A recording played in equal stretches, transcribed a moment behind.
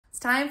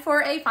time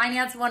for a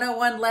Finance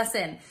 101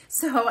 lesson.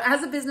 So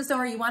as a business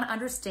owner, you want to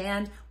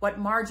understand what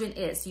margin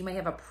is. You may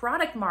have a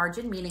product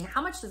margin, meaning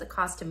how much does it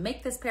cost to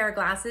make this pair of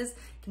glasses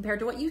compared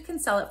to what you can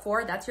sell it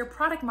for. That's your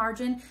product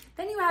margin.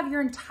 Then you have your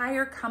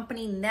entire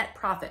company net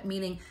profit,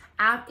 meaning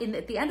at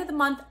the end of the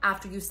month,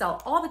 after you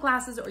sell all the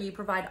glasses or you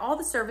provide all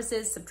the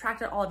services,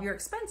 subtracted all of your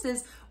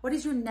expenses, what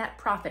is your net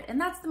profit? And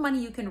that's the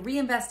money you can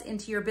reinvest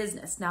into your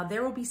business. Now,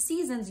 there will be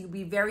seasons you'll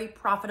be very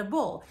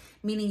profitable,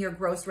 meaning your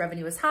gross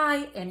revenue is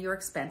high and your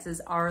expenses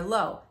are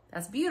low.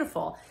 That's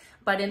beautiful.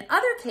 But in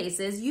other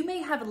cases, you may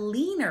have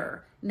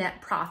leaner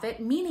net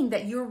profit, meaning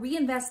that you're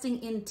reinvesting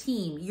in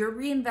team, you're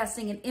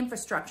reinvesting in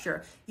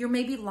infrastructure, you're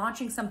maybe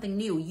launching something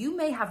new. You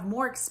may have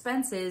more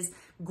expenses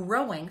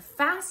growing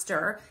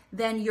faster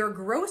than your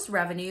gross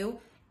revenue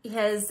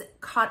has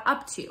caught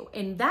up to.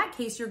 In that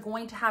case, you're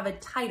going to have a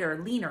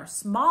tighter, leaner,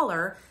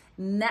 smaller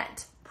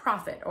net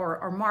profit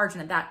or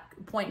margin at that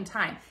point in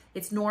time.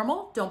 It's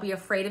normal. Don't be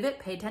afraid of it.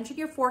 Pay attention to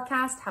your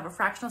forecast. Have a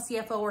fractional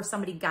CFO or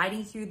somebody guiding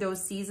you through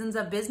those seasons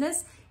of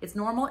business. It's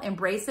normal.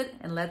 Embrace it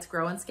and let's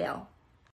grow and scale.